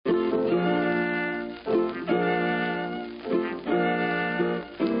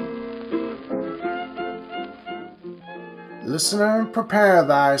Listener, prepare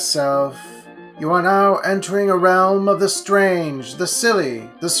thyself. You are now entering a realm of the strange, the silly,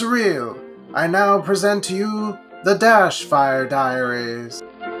 the surreal. I now present to you the Dashfire Diaries.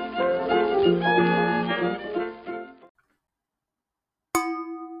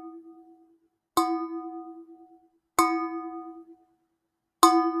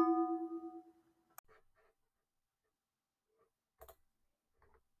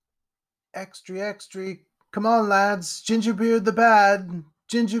 Extra, extra. Come on, lads. Gingerbeard the Bad.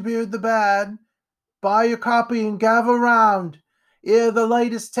 Gingerbeard the Bad. Buy your copy and gather round. Hear the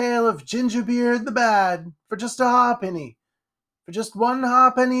latest tale of Gingerbeard the Bad for just a halfpenny. For just one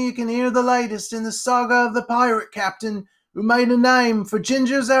halfpenny, you can hear the latest in the saga of the pirate captain who made a name for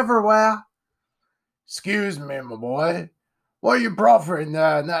gingers everywhere. Excuse me, my boy. What are you proffering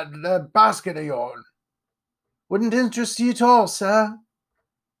there in that basket of yours? Wouldn't interest you at all, sir.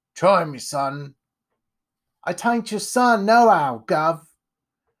 Try me, son. I tain't your son, nohow, Gov.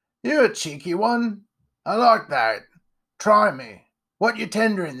 You're a cheeky one. I like that. Try me. What you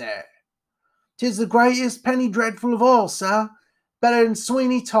tendering there? 'Tis the greatest penny dreadful of all, sir. Better than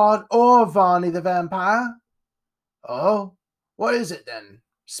Sweeney Todd or Varney the Vampire. Oh, what is it then?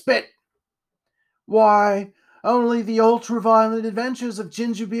 Spit. Why, only the ultra-violent adventures of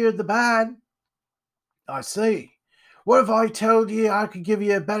Gingerbeard the Bad. I see. What if I told you I could give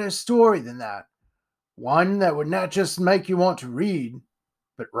you a better story than that? One that would not just make you want to read,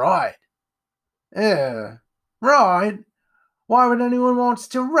 but write. Ride? Why would anyone want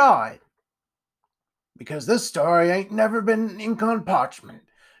to ride? Because this story ain't never been ink on parchment.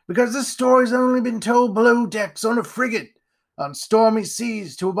 Because this story's only been told below decks on a frigate, on stormy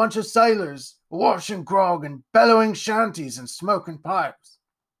seas to a bunch of sailors, washing grog and bellowing shanties and smoking pipes.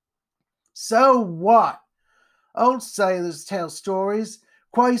 So what? Old sailors tell stories,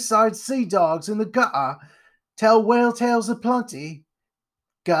 quayside sea dogs in the gutter tell whale tales aplenty.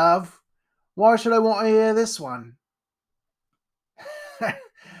 Gov, why should I want to hear this one?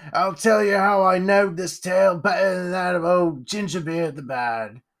 I'll tell you how I knowed this tale better than that of old Gingerbeard the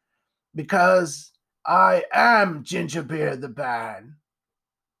Bad. Because I am Gingerbeard the Bad.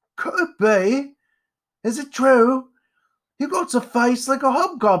 Could it be? Is it true? You got a face like a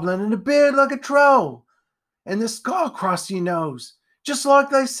hobgoblin and a beard like a troll, and the scar across your nose, just like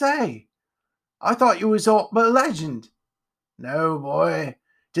they say. I thought you was aught but a legend. No, boy,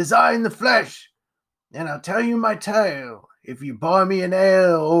 'tis I in the flesh, and I'll tell you my tale if you buy me an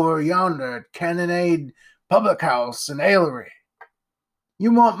ale over yonder at Cannonade Public House and Alery.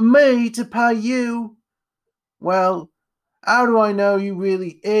 You want me to pay you? Well, how do I know you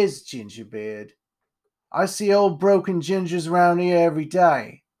really is Gingerbeard? I see old broken gingers round here every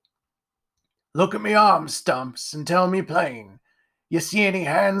day. Look at me arm stumps and tell me plain. You see any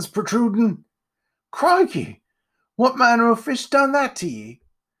hands protruding? Crikey! What manner of fish done that to ye?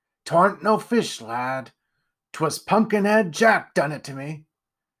 'Twarn't no fish, lad. 'Twas Pumpkinhead Jack done it to me.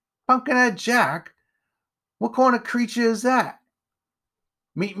 Pumpkinhead Jack? What kind of creature is that?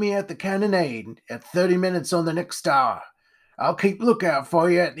 Meet me at the Cannonade at 30 minutes on the next hour. I'll keep lookout for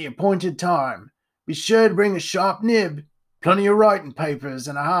you at the appointed time. Be sure to bring a sharp nib, plenty of writing papers,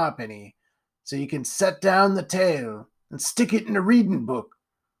 and a halfpenny, so you can set down the tale and stick it in a reading book.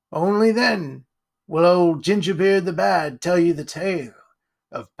 Only then will old Gingerbeard the Bad tell you the tale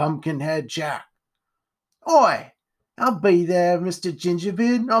of Pumpkinhead Jack. Oi, I'll be there, Mr.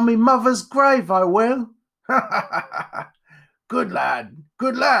 Gingerbeard, on me mother's grave, I will. Good lad,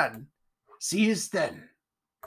 good lad. See yous then.